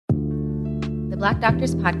Black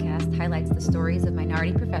Doctors podcast highlights the stories of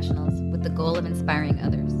minority professionals with the goal of inspiring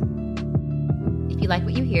others. If you like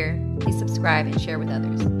what you hear, please subscribe and share with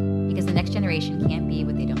others, because the next generation can't be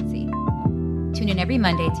what they don't see. Tune in every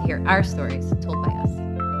Monday to hear our stories told by us.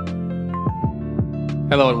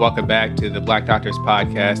 Hello and welcome back to the Black Doctors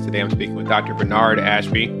podcast. Today I'm speaking with Dr. Bernard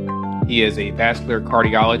Ashby. He is a vascular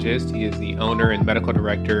cardiologist. He is the owner and medical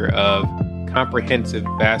director of Comprehensive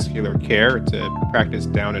Vascular Care. It's a practice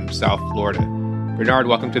down in South Florida. Bernard,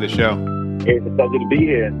 welcome to the show. Hey, it's a pleasure to be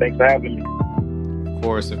here, and thanks for having me. Of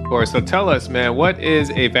course. So tell us, man, what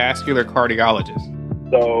is a vascular cardiologist?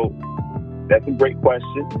 So that's a great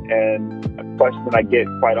question, and a question I get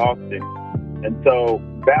quite often. And so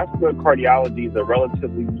vascular cardiology is a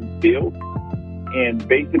relatively new field. And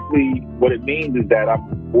basically what it means is that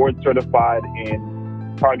I'm board certified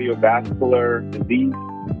in cardiovascular disease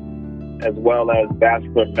as well as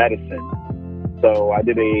vascular medicine. So I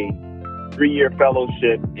did a 3-year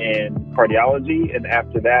fellowship in cardiology, and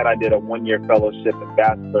after that I did a 1-year fellowship in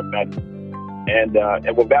vascular medicine. And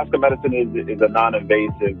what vascular medicine is a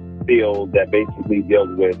non-invasive field that basically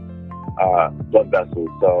deals with blood vessels.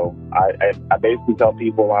 So I basically tell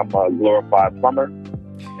people I'm a glorified plumber.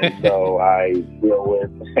 And so I deal with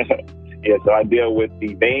I deal with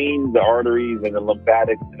the veins, the arteries, and the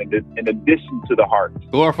lymphatics, in addition to the heart.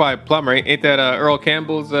 Glorified plumber, ain't that Earl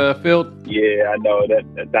Campbell's field? Yeah, I know that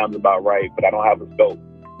sounds about right, but I don't have a scope.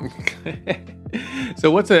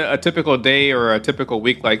 So what's a typical day or a typical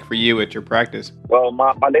week like for you at your practice? Well,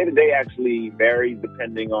 my day-to-day actually varies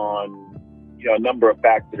depending on a number of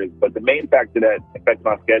factors, but the main factor that affects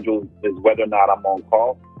my schedule is whether or not I'm on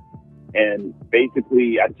call. And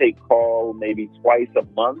basically, I take call maybe twice a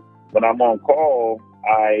month. When I'm on call,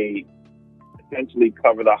 I essentially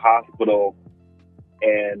cover the hospital,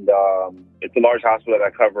 and it's a large hospital that I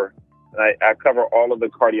cover. And I cover all of the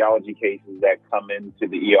cardiology cases that come into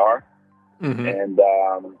the ER. Mm-hmm. And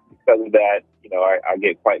because of that, I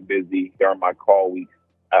get quite busy during my call weeks,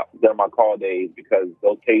 during my call days, because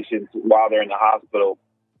those patients, while they're in the hospital,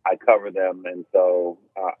 I cover them. And so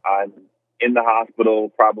I'm in the hospital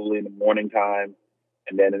probably in the morning time,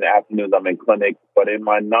 and then in the afternoons I'm in clinic. But in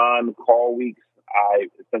my non-call weeks, I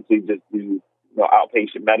essentially just do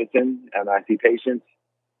outpatient medicine, and I see patients.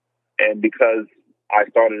 And because I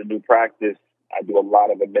started a new practice, I do a lot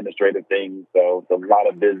of administrative things. So it's a lot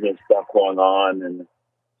of business stuff going on, and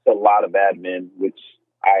it's a lot of admin, which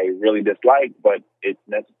I really dislike, but it's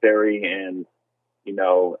necessary. And,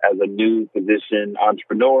 as a new physician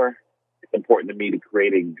entrepreneur, it's important to me to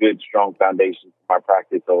create a good, strong foundation for my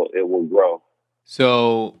practice so it will grow.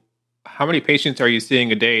 So how many patients are you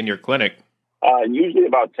seeing a day in your clinic? Usually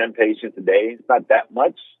about 10 patients a day. It's not that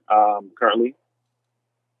much currently.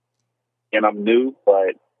 And I'm new,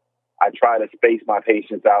 but I try to space my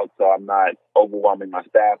patients out so I'm not overwhelming my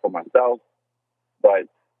staff or myself. But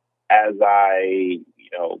as I,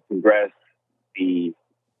 progress, the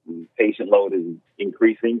patient load is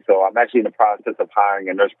increasing. So I'm actually in the process of hiring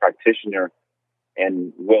a nurse practitioner,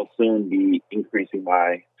 and will soon be increasing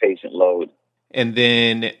my patient load. And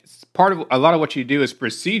then part of a lot of what you do is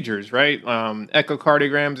procedures, right?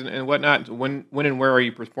 Echocardiograms and whatnot. When and where are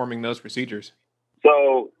you performing those procedures?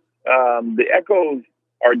 So the echoes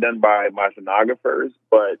are done by my sonographers,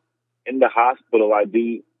 but in the hospital, I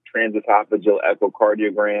do transesophageal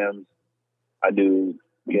echocardiograms. I do,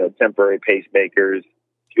 temporary pacemakers,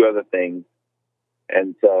 a few other things.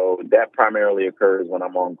 And so that primarily occurs when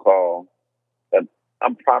I'm on call. But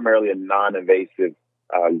I'm primarily a non-invasive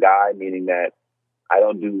guy, meaning that I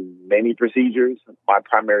don't do many procedures. My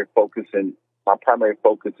primary focus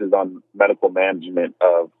is on medical management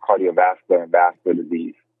of cardiovascular and vascular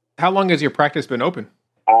disease. How long has your practice been open?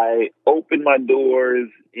 I opened my doors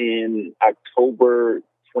in October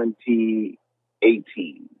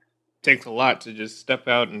 2018. Takes a lot to just step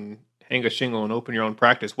out and hang a shingle and open your own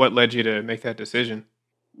practice. What led you to make that decision?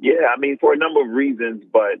 Yeah, for a number of reasons,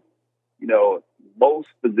 but, most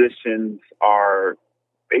physicians are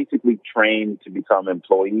basically trained to become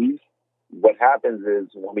employees. What happens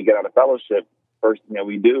is when we get out of fellowship, first thing that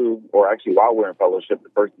we do, or actually while we're in fellowship, the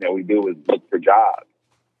first thing that we do is look for jobs.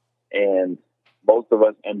 And most of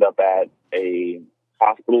us end up at a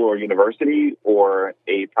hospital or university or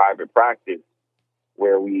a private practice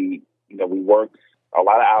where we work a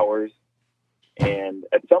lot of hours. And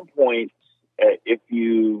at some point, if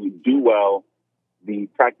you do well, the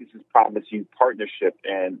practices promise you partnership.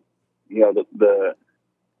 And, the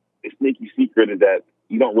sneaky secret is that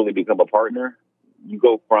you don't really become a partner. You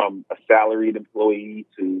go from a salaried employee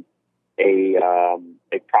to a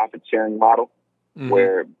profit sharing model, mm-hmm.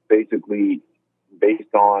 where basically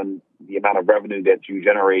based on the amount of revenue that you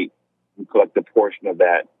generate, we collect a portion of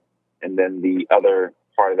that, and then the other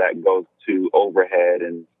part of that goes to overhead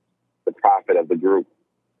and the profit of the group.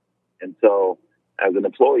 And so as an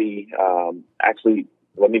employee, actually,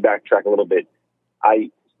 let me backtrack a little bit.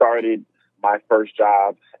 I started my first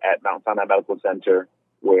job at Mount Sinai Medical Center,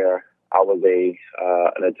 where I was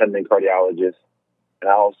an attending cardiologist, and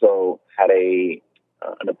I also had an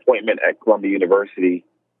appointment at Columbia University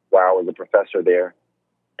where I was a professor there.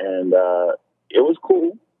 And it was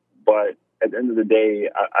cool, but at the end of the day,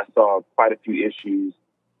 I saw quite a few issues,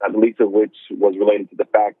 not the least of which was related to the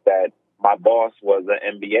fact that my boss was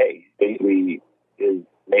an MBA. Basically, his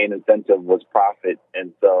main incentive was profit.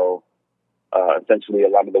 And so essentially a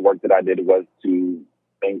lot of the work that I did was to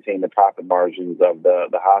maintain the profit margins of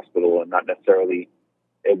the hospital, and not necessarily,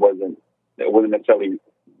 it wasn't necessarily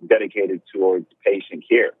dedicated towards patient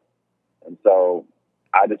care. And so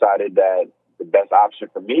I decided that the best option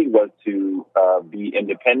for me was to be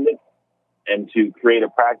independent and to create a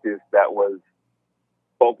practice that was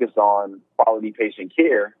focused on quality patient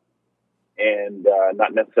care and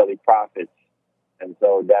not necessarily profits. And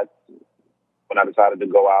so that's when I decided to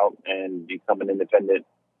go out and become an independent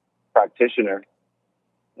practitioner.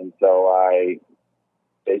 And so I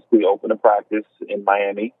basically opened a practice in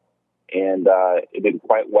Miami, and it did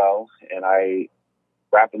quite well. And I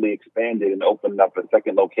rapidly expanded and opened up a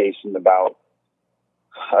second location about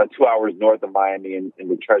 2 hours north of Miami in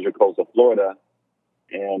the Treasure Coast of Florida.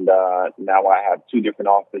 And now I have two different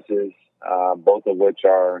offices, both of which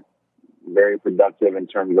are very productive in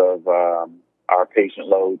terms of our patient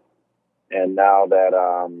load. And now that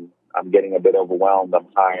I'm getting a bit overwhelmed, I'm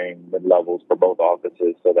hiring mid-levels for both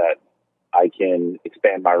offices so that I can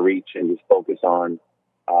expand my reach and just focus on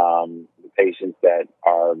the patients that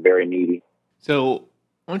are very needy. So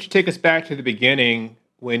why don't you take us back to the beginning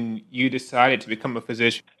when you decided to become a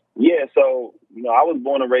physician? Yeah, so, I was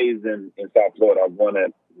born and raised in South Florida. I was born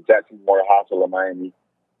at Jackson Memorial Hospital in Miami.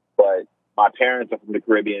 But my parents are from the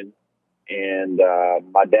Caribbean, and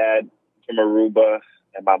my dad from Aruba,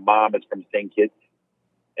 and my mom is from St. Kitts.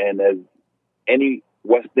 And as any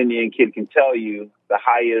West Indian kid can tell you, the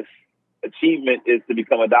highest achievement is to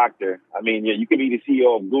become a doctor. I mean, you can be the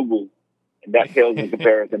CEO of Google, and that pales in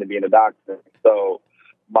comparison to being a doctor. So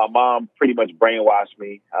my mom pretty much brainwashed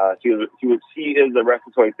me. She is a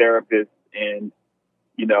respiratory therapist, and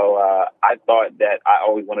I thought that I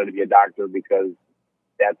always wanted to be a doctor because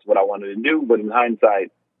that's what I wanted to do. But in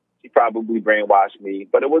hindsight, she probably brainwashed me.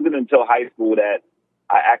 But it wasn't until high school that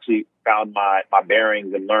I actually found my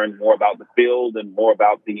bearings and learned more about the field and more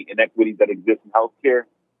about the inequities that exist in healthcare,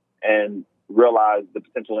 and realized the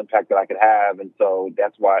potential impact that I could have. And so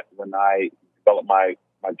that's why when I developed my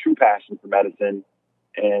true passion for medicine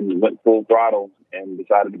and went full throttle and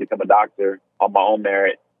decided to become a doctor on my own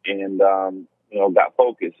merit and, got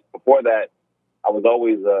focused. Before that, I was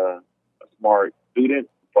always a smart student,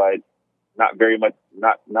 but not very much,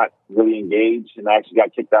 not really engaged. And I actually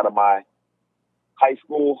got kicked out of my high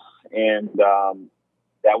school, and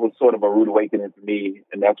that was sort of a rude awakening for me.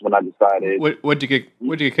 And that's when I decided. What did you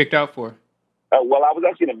get kicked out for? Well, I was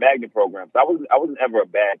actually in a magnet program. So I wasn't ever a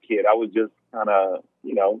bad kid. I was just kind of,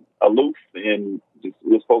 aloof and just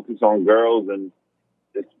was focused on girls and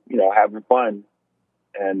just, having fun,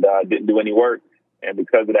 and didn't do any work. And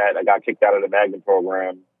because of that, I got kicked out of the magnet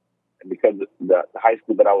program. And because the high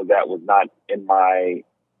school that I was at was not in my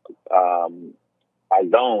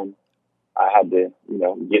zone, I had to,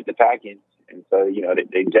 get the packing. And so,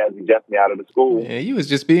 they jazzy Jeff me out of the school. Yeah, you was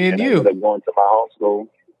just being you. I ended up going to my home school.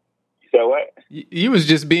 So what? You was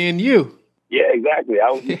just being you. Yeah, exactly.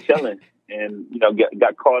 I was just chilling and,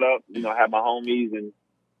 got caught up, had my homies and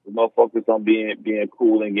was more focused on being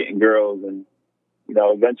cool and getting girls. And,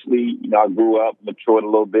 eventually, I grew up, matured a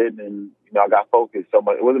little bit, and, I got focused. So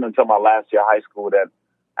it wasn't until my last year of high school that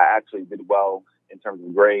I actually did well in terms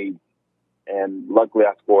of grades. And luckily,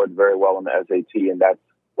 I scored very well on the SAT, and that's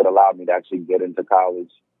what allowed me to actually get into college.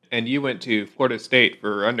 And you went to Florida State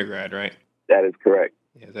for undergrad, right? That is correct.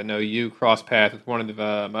 Yes, I know you crossed paths with one of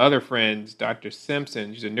my other friends, Dr.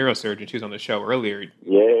 Simpson. She's a neurosurgeon. She was on the show earlier.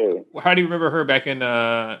 Yeah. How do you remember her back in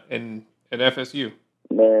at FSU?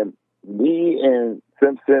 Man, me and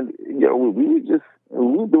Simpson, we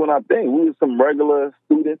were doing our thing. We were some regular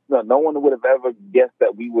students. No one would have ever guessed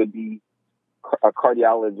that we would be a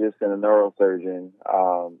cardiologist and a neurosurgeon.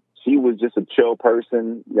 She was just a chill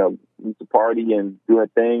person, used to party and do her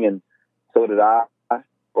thing, and so did I.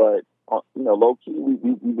 But, low key,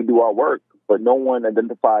 we would do our work, but no one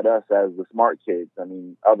identified us as the smart kids. I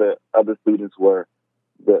mean, other students were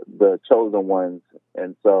the chosen ones.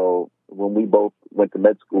 And so when we both went to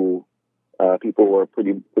med school, people were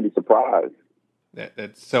pretty surprised.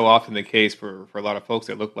 That's so often the case for a lot of folks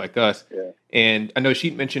that look like us. Yeah. And I know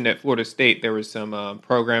she mentioned at Florida State there was some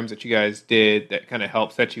programs that you guys did that kind of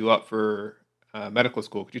helped set you up for medical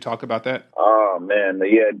school. Could you talk about that? Oh man,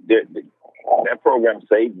 yeah, that program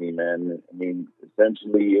saved me, man. I mean,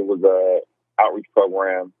 essentially, it was a outreach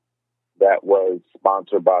program that was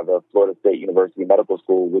sponsored by the Florida State University Medical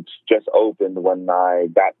School, which just opened when I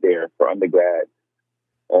got there for undergrad.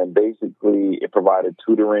 And basically, it provided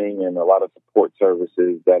tutoring and a lot of support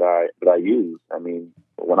services that I used. I mean,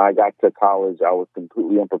 when I got to college, I was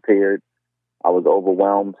completely unprepared. I was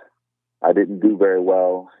overwhelmed. I didn't do very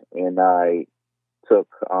well, and I took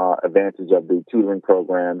advantage of the tutoring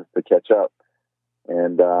programs to catch up.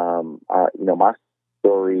 And my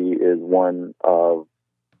story is one of,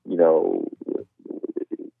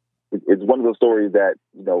 it's one of those stories that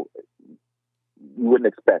you wouldn't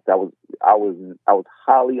expect. I was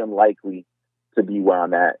highly unlikely to be where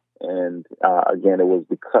I'm at, and again, it was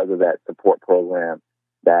because of that support program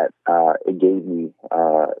that it gave me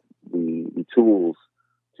the tools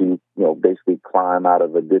to basically climb out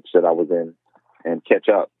of a ditch that I was in and catch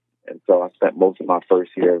up. And so I spent most of my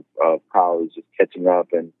first year of college just catching up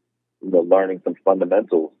and learning some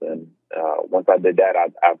fundamentals. And once I did that,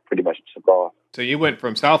 I pretty much took off. So you went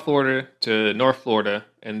from South Florida to North Florida,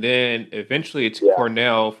 and then eventually to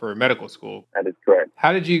Cornell for medical school. That is correct.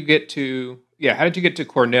 How did you get to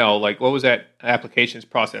Cornell? Like, what was that applications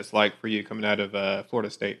process like for you coming out of Florida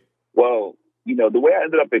State? Well, the way I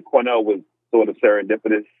ended up at Cornell was sort of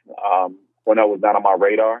serendipitous. Cornell was not on my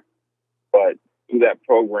radar, but through that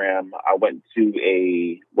program, I went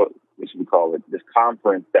to what should we call it, this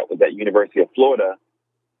conference that was at University of Florida,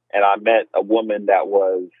 and I met a woman that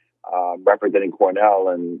was representing Cornell,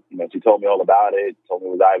 and she told me all about it, told me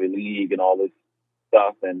it was Ivy League and all this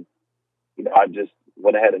stuff, and I just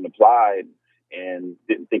went ahead and applied and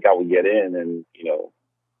didn't think I would get in, and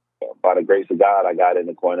by the grace of God, I got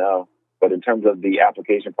into Cornell. But in terms of the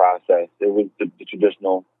application process, it was the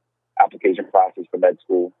traditional application process for med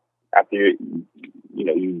school. After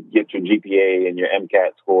you get your GPA and your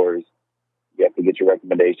MCAT scores, you have to get your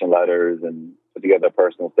recommendation letters and put together a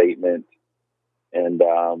personal statement and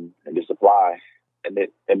just apply. And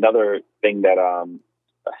another thing that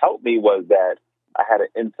helped me was that I had an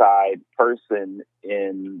inside person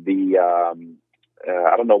in the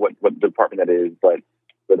I don't know what department that is, but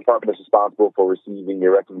the department that's responsible for receiving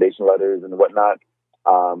your recommendation letters and whatnot.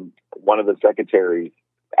 One of the secretaries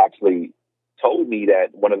actually told me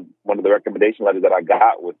that one of the recommendation letters that I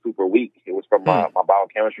got was super weak. It was from my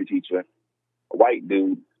biochemistry teacher, a white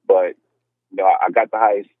dude, but I got the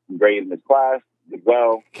highest grade in his class as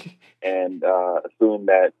well, and assumed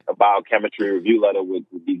that a biochemistry review letter would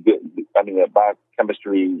be good. I mean, a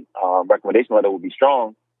biochemistry recommendation letter would be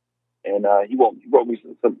strong, and he wrote me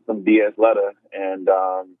some BS letter, and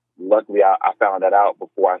luckily I found that out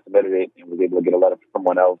before I submitted it and was able to get a letter from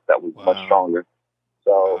someone else that was much stronger.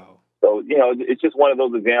 So it's just one of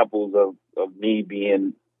those examples of me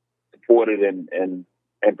being supported and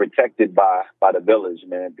protected by the village,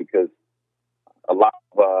 man, because a lot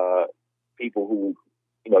of people who,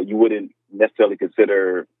 you wouldn't necessarily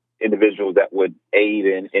consider individuals that would aid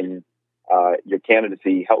in your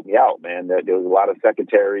candidacy helped me out, man. There was a lot of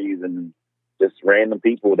secretaries and just random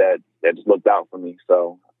people that just looked out for me.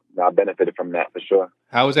 So I benefited from that for sure.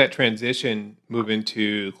 How was that transition moving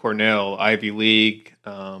to Cornell, Ivy League?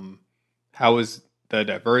 How was the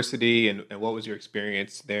diversity and what was your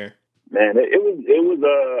experience there? Man, it was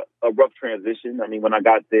a rough transition. I mean, when I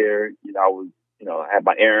got there, I was, I had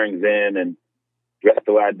my earrings in and dressed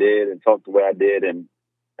the way I did and talked the way I did. And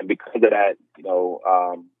because of that,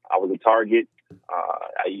 I was a target.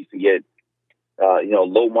 I used to get,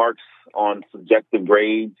 low marks on subjective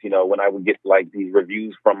grades. When I would get like these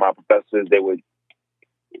reviews from my professors, they would,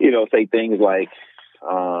 say things like,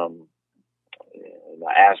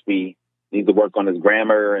 Ashby needs to work on his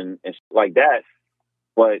grammar and like that.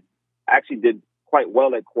 But I actually did quite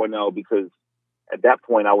well at Cornell because at that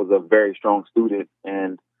point I was a very strong student,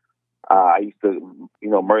 and I used to,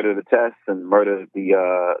 murder the tests and murder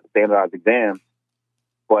the standardized exams.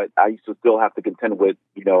 But I used to still have to contend with,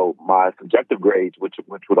 my subjective grades, which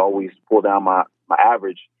would always pull down my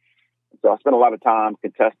average. So I spent a lot of time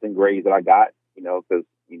contesting grades that I got, because,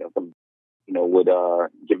 some, would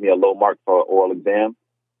give me a low mark for oral exam.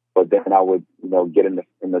 But then I would, get in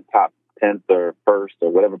the top 10th or first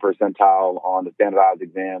or whatever percentile on the standardized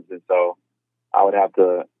exams. And so I would have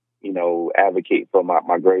to, advocate for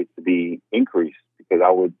my grades to be increased, because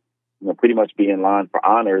I would, pretty much be in line for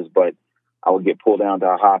honors, but I would get pulled down to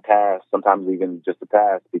a high pass, sometimes even just a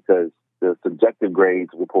pass, because the subjective grades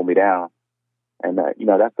would pull me down. And,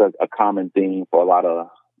 that's a common theme for a lot of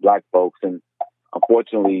Black folks. And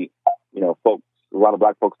unfortunately, a lot of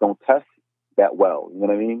Black folks don't test that well. You know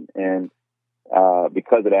what I mean? And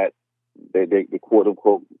because of that, they quote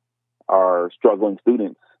unquote are struggling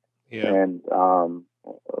students. Yeah. And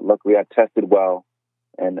luckily, I tested well,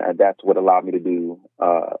 and that's what allowed me to do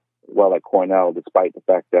well at Cornell, despite the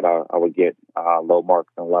fact that I would get low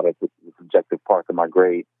marks on a lot of the subjective parts of my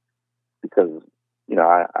grade, because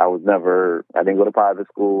I didn't go to private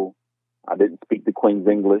school, I didn't speak the Queen's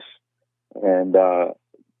English, and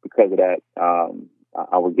because of that,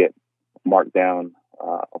 I would get marked down,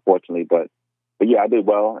 unfortunately. But yeah, I did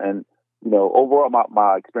well, and overall,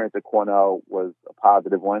 my experience at Cornell was a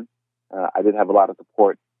positive one. I did have a lot of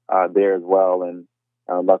support there as well, and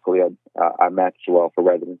luckily I matched well for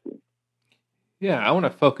residency. Yeah, I want to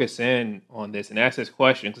focus in on this and ask this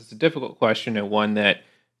question because it's a difficult question and one that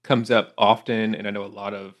comes up often. And I know a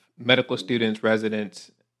lot of medical students, residents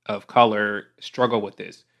of color struggle with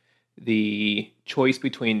this. The choice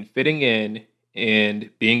between fitting in and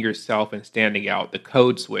being yourself and standing out, the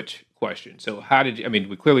code switch question. So how did you,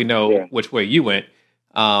 we clearly know which way you went.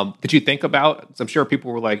 Did you think about, I'm sure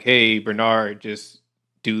people were like, hey, Bernard, just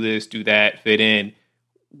do this, do that, fit in.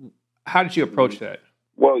 How did you approach that?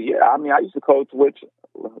 Well, yeah, I used to code switch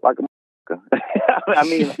like a I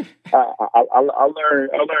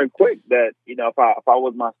learned quick that, if I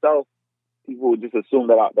was myself, people would just assume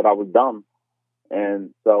that I was dumb.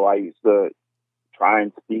 And so I used to try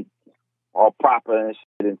and speak all proper and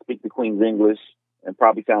shit and speak the Queen's English and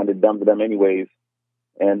probably sounded dumb to them anyways.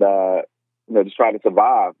 And, just try to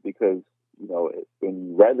survive because,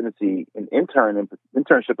 in residency, in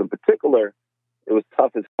internship in particular, it was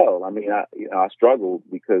tough as hell. I struggled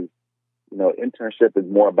because, internship is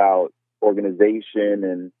more about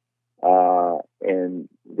organization and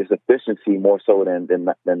just efficiency more so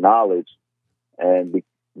than knowledge. And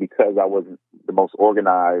because I wasn't the most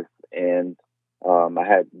organized and I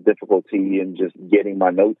had difficulty in just getting my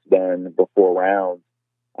notes done before rounds,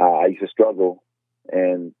 I used to struggle.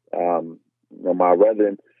 And, my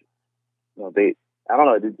residents, I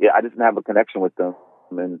just didn't have a connection with them.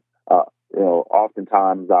 And,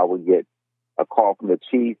 oftentimes I would get a call from the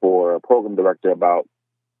chief or a program director about,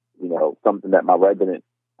 something that my resident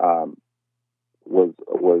was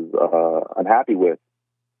unhappy with,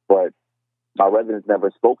 but my residents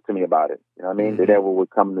never spoke to me about it. You know what I mean? Mm-hmm. They never would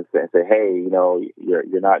come and say, hey,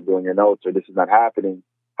 you're not doing your notes or this is not happening.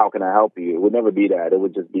 How can I help you? It would never be that. It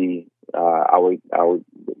would just be I would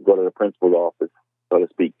go to the principal's office, so to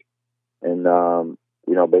speak, and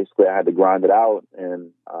basically I had to grind it out.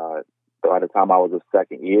 And by the time I was a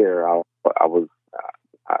second year, I was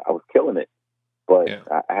killing it. But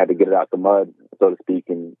I had to get it out the mud, so to speak,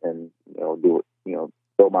 and do it,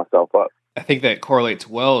 build myself up. I think that correlates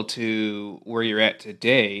well to where you're at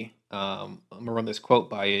today. I'm going to run this quote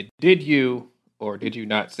by you. Did you or did you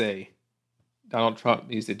not say Donald Trump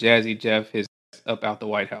needs to Jazzy Jeff his up out the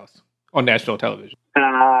White House on national television?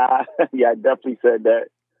 Yeah, I definitely said that.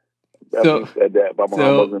 My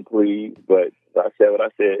mom wasn't pleased, but I said what I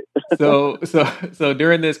said. So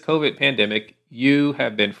during this COVID pandemic, you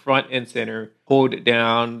have been front and center, hold it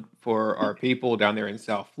down for our people down there in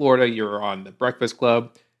South Florida. You're on The Breakfast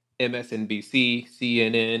Club, MSNBC,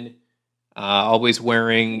 CNN, always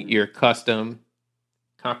wearing your custom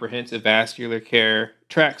comprehensive vascular care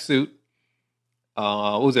tracksuit.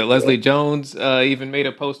 What was it? Leslie Jones even made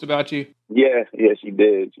a post about you. Yeah, she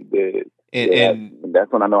did. And that's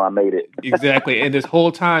when I know I made it. Exactly. And this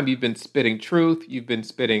whole time you've been spitting truth. You've been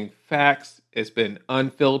spitting facts. It's been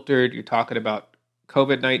unfiltered. You're talking about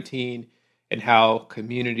COVID-19 and how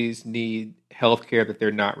communities need healthcare that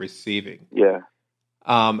they're not receiving. Yeah.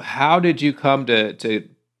 How did you come to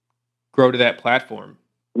grow to that platform?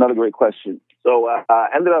 Another great question. So I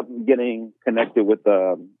ended up getting connected with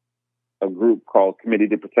a group called Committee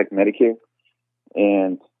to Protect Medicare.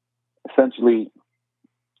 And essentially,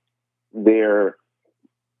 their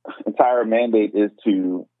entire mandate is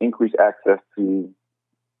to increase access to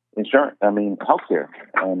healthcare,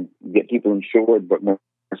 and get people insured, but more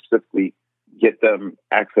specifically, get them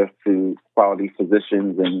access to quality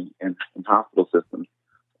physicians and hospital systems.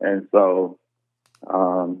 And so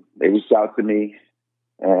they reached out to me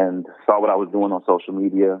and saw what I was doing on social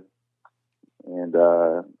media, and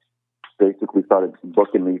basically started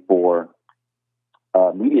booking me for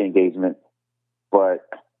media engagement. But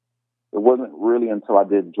it wasn't really until I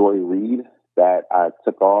did Joy Reid that I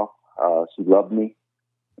took off. She loved me.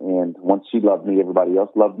 And once she loved me, everybody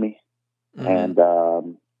else loved me. Mm-hmm.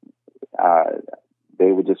 And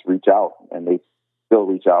they would just reach out, and they still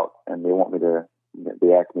reach out, and they want me to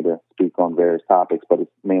they asked me to speak on various topics, but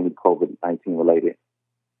it's mainly COVID-19 related.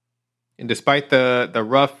 And despite the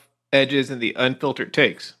rough edges and the unfiltered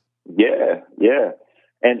takes. Yeah.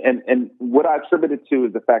 And what I attribute it to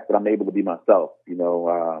is the fact that I'm able to be myself,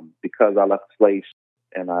 because I left the slave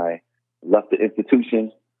and I left the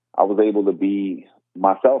institution, I was able to be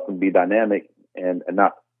myself and be dynamic and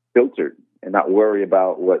not filtered and not worry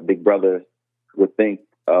about what Big Brother would think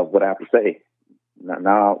of what I have to say.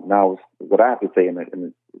 Now it's what I have to say, and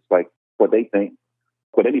it's like what they think,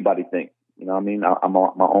 what anybody think. You know what I mean? I'm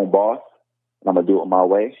my own boss, and I'm going to do it my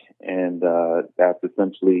way. And that's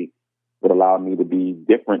essentially what allowed me to be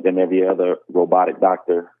different than every other robotic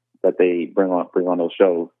doctor that they bring on those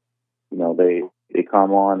shows. They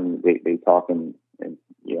come on, they talk in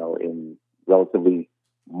relatively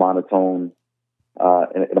monotone,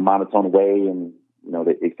 in a monotone way, and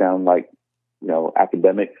they sound like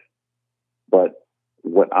academics. But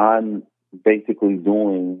what I'm basically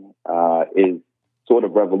doing is sort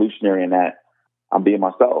of revolutionary in that I'm being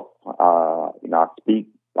myself. I speak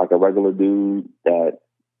like a regular dude that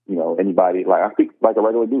anybody, like I speak like a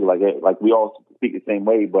regular dude, like we all speak the same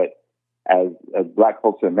way. But as Black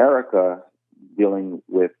folks in America dealing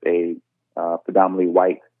with a predominantly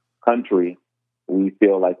white country, we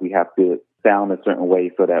feel like we have to sound a certain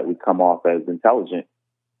way so that we come off as intelligent.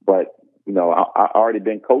 But I already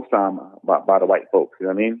been co-signed by the white folks. You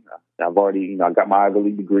know what I mean? I've already, I got my Ivy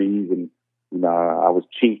League degrees, and I was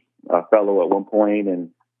chief fellow at one point,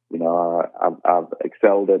 and I've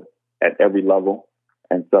excelled at every level.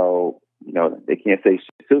 And so, they can't say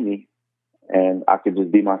shit to me, and I could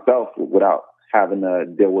just be myself without having to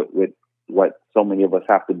deal with what so many of us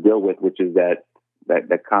have to deal with, which is that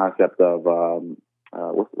concept of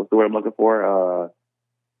what's the word I'm looking for?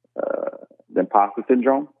 The imposter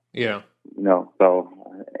syndrome. Yeah. So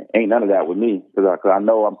ain't none of that with me because I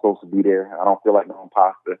know I'm supposed to be there. I don't feel like no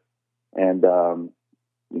imposter, and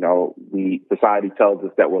the society tells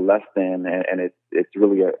us that we're less than, and it's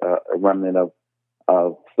really a remnant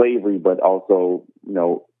of slavery, but also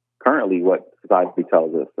currently what society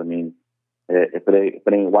tells us. I mean, if it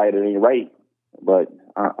ain't white, it ain't right. But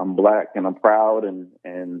I'm Black and I'm proud, and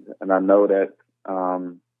I know that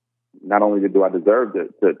not only do I deserve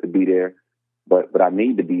to be there, but I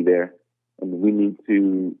need to be there, and we need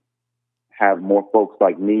to have more folks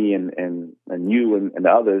like me and you and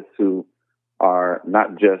others who are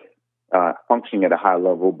not just functioning at a high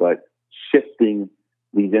level, but shifting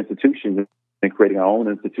these institutions and creating our own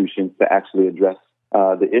institutions to actually address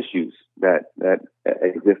the issues that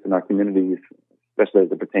exist in our communities, especially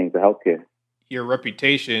as it pertains to healthcare. Your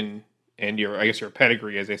reputation and your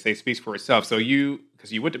pedigree, as they say, speaks for itself. So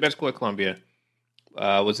because you went to med school at Columbia,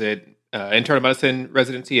 was it internal medicine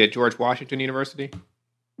residency at George Washington University?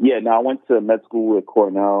 Yeah, no, I went to med school at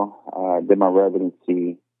Cornell. Did my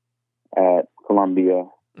residency at Columbia,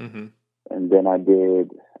 mm-hmm. and then I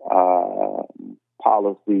did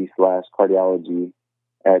policy/cardiology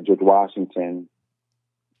at George Washington,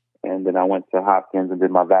 and then I went to Hopkins and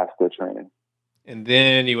did my vascular training. And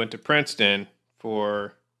then you went to Princeton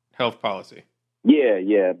for health policy.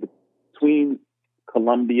 Yeah. Between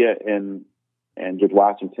Columbia and George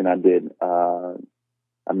Washington, I did a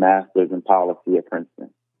master's in policy at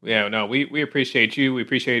Princeton. Yeah, no, we appreciate you. We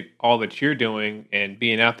appreciate all that you're doing and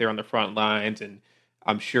being out there on the front lines. And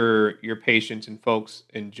I'm sure your patients and folks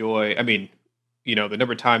enjoy. I mean, the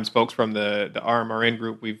number of times folks from the RMRN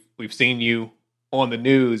group, we've seen you on the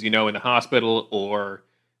news, in the hospital, or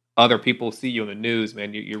other people see you on the news,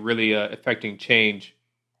 man. You're really affecting change.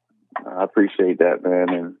 I appreciate that, man.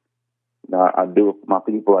 And I do it for my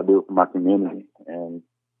people. I do it for my community, and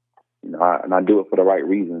I do it for the right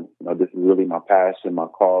reasons. This is really my passion, my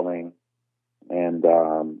calling, and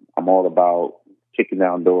I'm all about kicking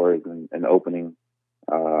down doors and opening,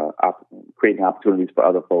 creating opportunities for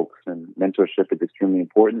other folks. And mentorship is extremely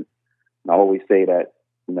important. And I always say that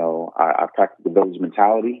I practice the village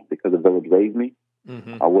mentality because the village raised me.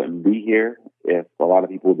 Mm-hmm. I wouldn't be here if a lot of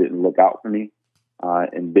people didn't look out for me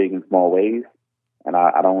in big and small ways. And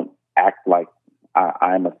I don't act like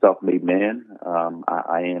I am a self-made man.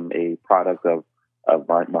 I am a product of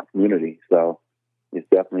my community. So it's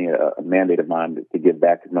definitely a mandate of mine to give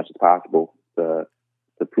back as much as possible to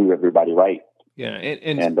prove everybody right. Yeah,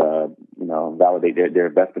 and validate their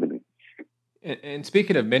investment in me. And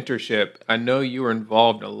speaking of mentorship, I know you were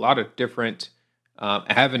involved in a lot of different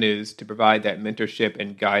avenues to provide that mentorship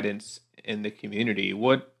and guidance in the community.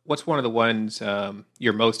 What's one of the ones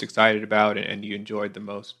you're most excited about and you enjoyed the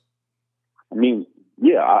most? I mean,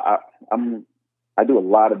 yeah, I do a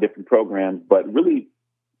lot of different programs, but really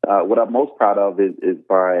what I'm most proud of is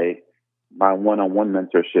by my one-on-one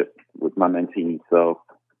mentorship with my mentees. So,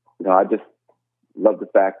 I just love the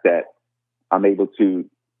fact that I'm able to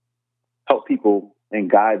help people and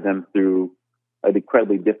guide them through an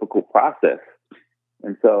incredibly difficult process.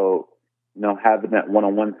 And so, having that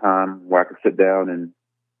one-on-one time where I can sit down and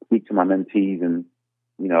speak to my mentees and,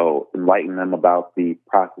 enlighten them about the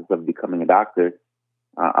process of becoming a doctor,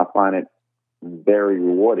 I find it very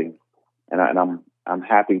rewarding. And I'm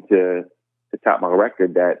happy to top my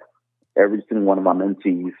record that every single one of my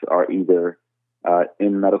mentees are either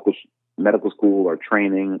in medical school or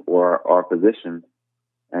training or are physicians.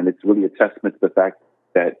 And it's really a testament to the fact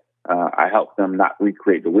that I help them not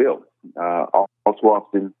recreate the wheel. All too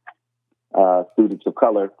often, students of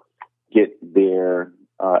color get their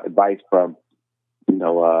advice from,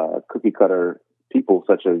 cookie cutter people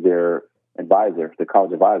such as their advisor, the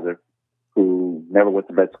college advisor, who never went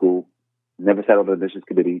to med school, never sat on the admissions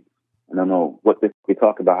committee, and don't know what they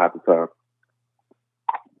talk about half the time.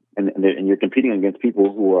 And you're competing against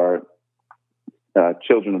people who are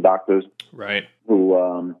children of doctors, right?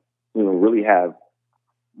 Who really have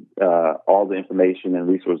all the information and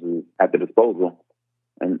resources at their disposal.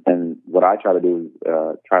 And what I try to do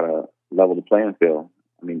is try to level the playing field.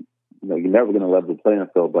 I mean, you're never going to level the playing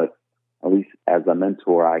field, but at least as a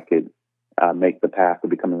mentor, I could make the path to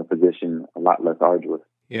becoming a physician a lot less arduous.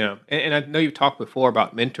 Yeah, and I know you've talked before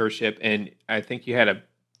about mentorship, and I think you had a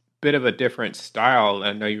bit of a different style.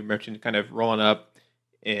 I know you mentioned kind of rolling up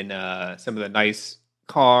in some of the nice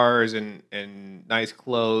cars and nice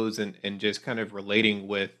clothes and just kind of relating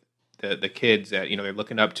with the kids that, they're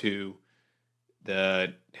looking up to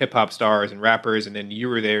the hip hop stars and rappers, and then you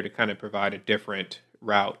were there to kind of provide a different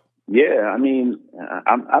route. Yeah, I mean,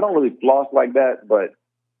 I don't really floss like that, but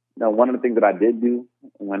one of the things that I did do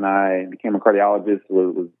when I became a cardiologist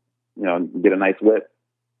was get a nice whip,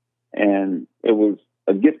 and it was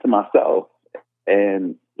a gift to myself,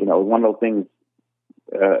 and it was one of those things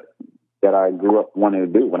that I grew up wanting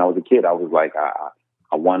to do. When I was a kid, I was like,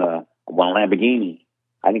 I want a Lamborghini.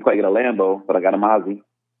 I didn't quite get a Lambo, but I got a Mazda,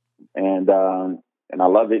 and I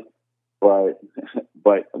love it. But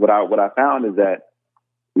what I found is that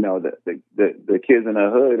the kids in the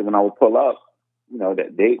hood, when I would pull up,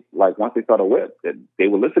 that they, like, once they saw the whip, that they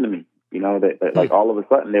would listen to me. That like all of a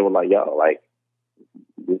sudden they were like, yo, like,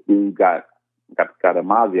 this dude got a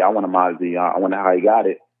Mazda. I want a Mazda. I wonder how he got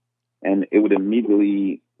it, and it would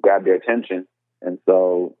immediately grab their attention. And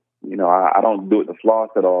so, I don't do it to floss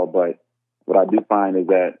at all, but what I do find is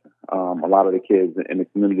that a lot of the kids in the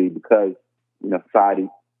community, because society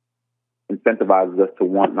incentivizes us to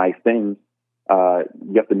want nice things,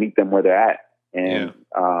 you have to meet them where they're at. And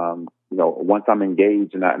once I'm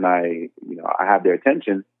engaged and I have their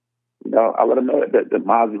attention, I let them know that the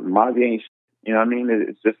Mazda ain't. I mean,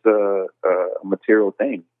 it's just a material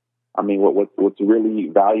thing. I mean, what's really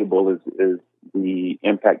valuable is the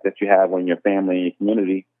impact that you have on your family and your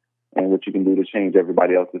community, and what you can do to change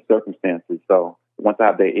everybody else's circumstances. So once I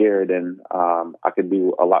have their ear, then I can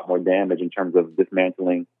do a lot more damage in terms of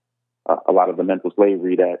dismantling a lot of the mental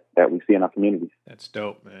slavery that we see in our communities. That's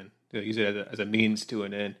dope, man. Use it as a means to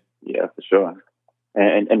an end. Yeah, for sure.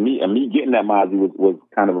 And me getting that Mazda was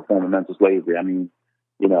kind of a form of mental slavery. I mean,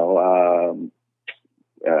 I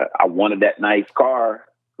wanted that nice car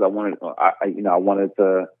because I wanted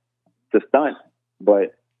to stunt,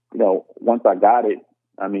 but once I got it,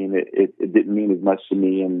 I mean, it didn't mean as much to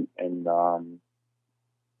me, and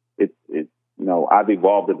I've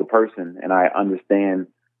evolved as a person, and I understand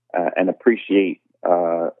and appreciate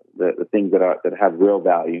the things that have real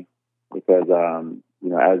value, because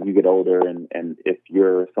as you get older, and if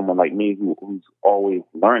you're someone like me who's always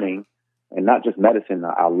learning, and not just medicine,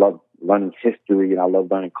 I love learning history, and I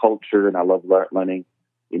love learning culture, and I love learning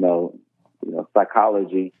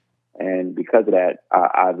psychology, and because of that,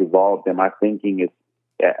 I've evolved, and my thinking is,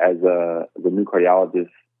 as the new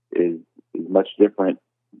cardiologist, is much different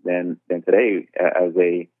than today as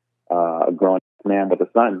a grown man with a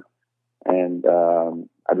son, and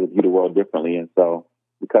I just view the world differently. And so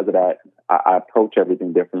because of that, I approach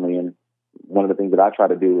everything differently. And one of the things that I try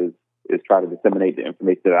to do is try to disseminate the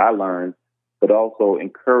information that I learned, but also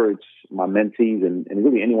encourage my mentees and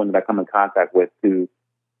really anyone that I come in contact with to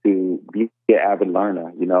be an avid learner,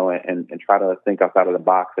 and try to think outside of the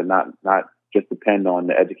box, and not just depend on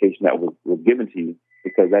the education that was given to you,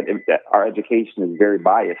 because that our education is very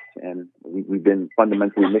biased, and we've been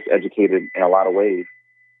fundamentally miseducated in a lot of ways.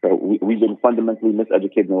 So we've been fundamentally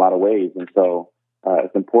miseducated in a lot of ways. And so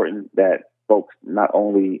it's important that folks not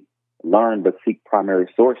only learn, but seek primary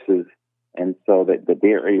sources, and so that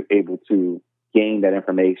they're able to gain that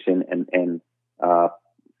information and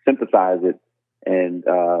synthesize it and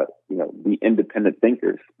be independent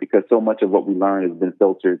thinkers, because so much of what we learn has been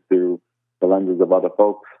filtered through the lenses of other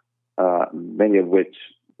folks, many of which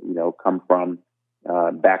come from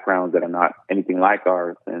backgrounds that are not anything like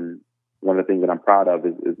ours. And one of the things that I'm proud of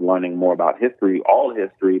is learning more about history, all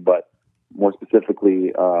history, but more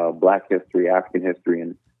specifically Black history, African history,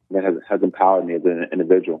 and that has empowered me as an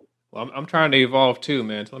individual. Well, I'm trying to evolve too,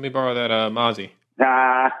 man. So let me borrow that Mozzie.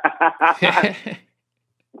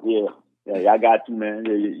 Yeah, I got you, man.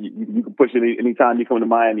 You can push it anytime you come to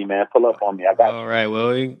Miami, man. Pull up on me. I got you. All right.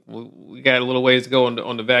 Well, we got a little ways to go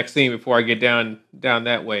on the vaccine before I get down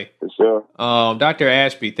that way. For sure. Dr.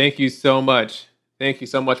 Ashby, thank you so much. Thank you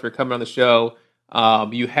so much for coming on the show.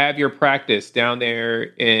 You have your practice down there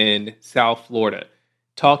in South Florida.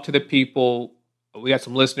 Talk to the people. We got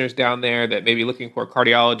some listeners down there that may be looking for a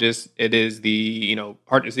cardiologist. It is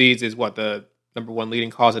heart disease is what the number one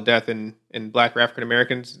leading cause of death in Black or African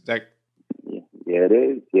Americans. Is that? Yeah,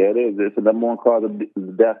 it is. It's the number one cause of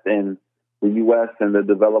death in the U.S. and the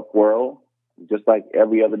developed world. Just like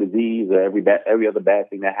every other disease or every other bad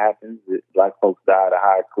thing that happens, Black folks die at a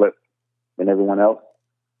higher clip than everyone else.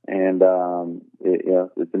 And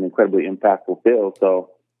it's an incredibly impactful field. So,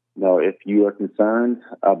 if you are concerned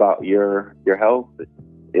about your health,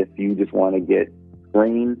 if you just want to get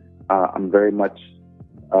screened, I'm very much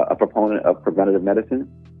a proponent of preventative medicine.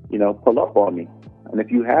 Pull up on me. And if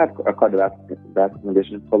you have a cardiovascular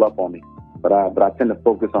condition, pull up on me. But I tend to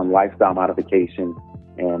focus on lifestyle modification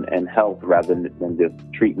and health rather than just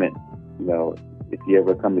treatment. If you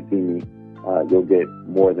ever come to see me, you'll get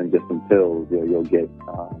more than just some pills. You'll get,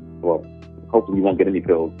 hopefully you won't get any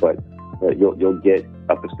pills, but you'll get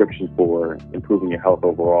a prescription for improving your health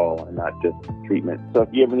overall and not just treatment. So if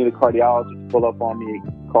you ever need a cardiologist, pull up on me.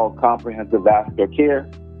 Called Comprehensive Vascular Care.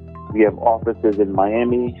 We have offices in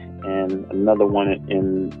Miami and another one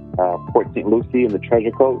in Port St. Lucie in the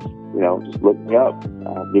Treasure Coast. Just look me up.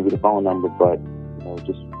 I'll give you the phone number, but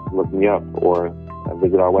just look me up or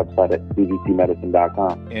visit our website at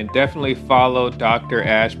cvcmedicine.com. And definitely follow Dr.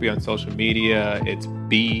 Ashby on social media. It's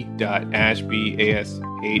b.ashby,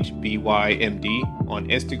 ASHBYMD on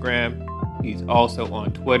Instagram. He's also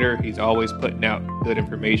on Twitter. He's always putting out good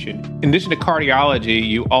information. In addition to cardiology,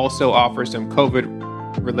 you also offer some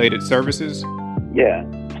COVID-related services? Yeah.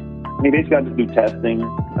 Basically, I just do testing,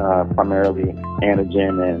 primarily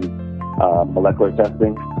antigen and molecular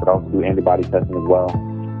testing, but I also do antibody testing as well.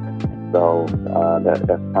 So that's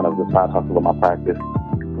kind of the side hustle of my practice.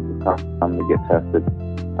 It's time to get tested.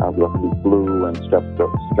 We also do flu and strep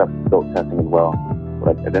throat testing as well.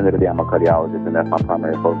 But at the end of the day, I'm a cardiologist, and that's my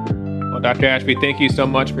primary focus. Well, Dr. Ashby, thank you so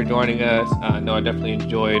much for joining us. I know I definitely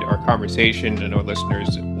enjoyed our conversation. I know our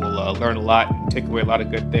listeners will learn a lot and take away a lot of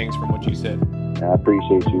good things from what you said. I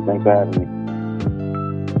appreciate you. Thanks for having me.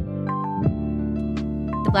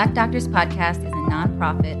 The Black Doctors Podcast is a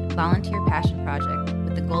nonprofit, volunteer passion project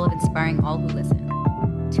with the goal of inspiring all who listen.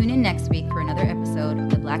 Tune in next week for another episode of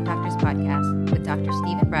the Black Doctors Podcast with Dr.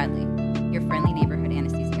 Stephen Bradley,